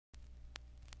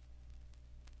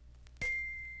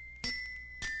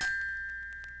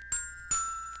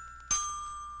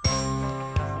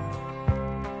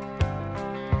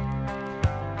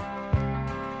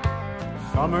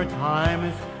Summertime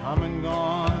is come and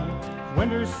gone,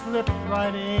 winter slipped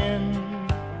right in.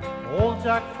 Old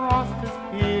Jack Frost is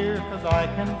here, 'cause I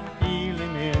can feel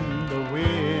him in the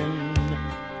wind.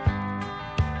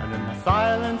 And in the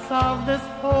silence of this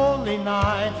holy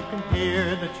night, you can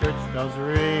hear the church bells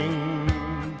ring.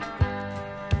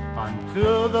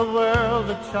 Unto the world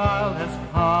a child has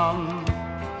come,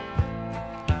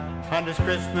 and it's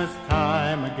Christmas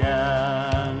time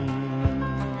again.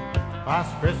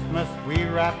 Last Christmas we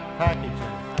wrapped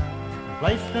packages and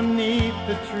placed them 'neath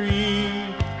the tree.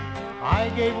 I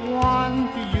gave one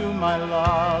to you, my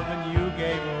love, and you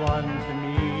gave one to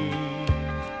me.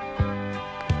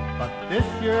 But this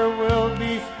year will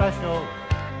be special,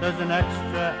 there's an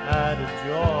extra added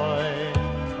joy,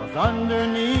 'cause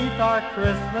underneath our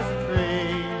Christmas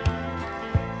tree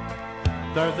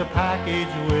there's a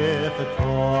package with a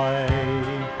toy.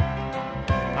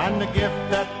 And the gift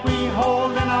that we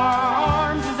hold in our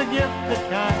arms is a gift that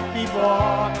can't be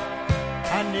bought.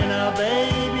 And in a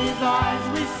baby's eyes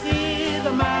we see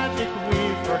the magic we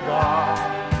forgot.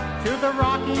 To the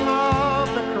rocking of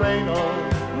the cradle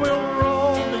we'll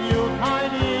roll the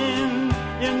Yuletide in.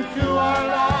 Into our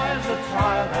lives a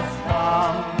child has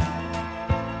come,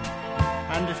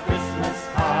 and it's Christmas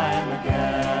time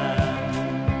again.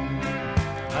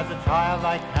 As a child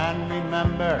I can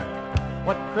remember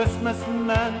what Christmas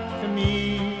meant to me.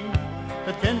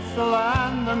 The tinsel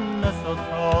and the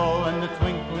mistletoe and the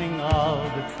twinkling of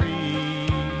the tree.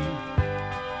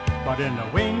 But in a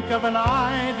wink of an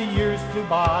eye the years flew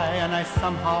by, and I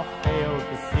somehow failed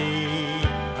to see.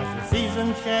 As the season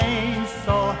changed,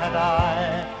 so had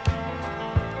I,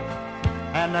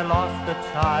 and I lost the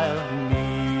child in me.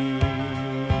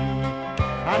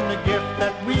 And the gift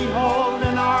that we hold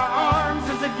in our arms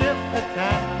is a gift that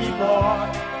can't be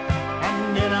bought.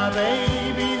 And in a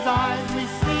baby's eyes we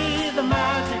see the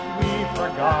magic we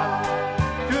forgot.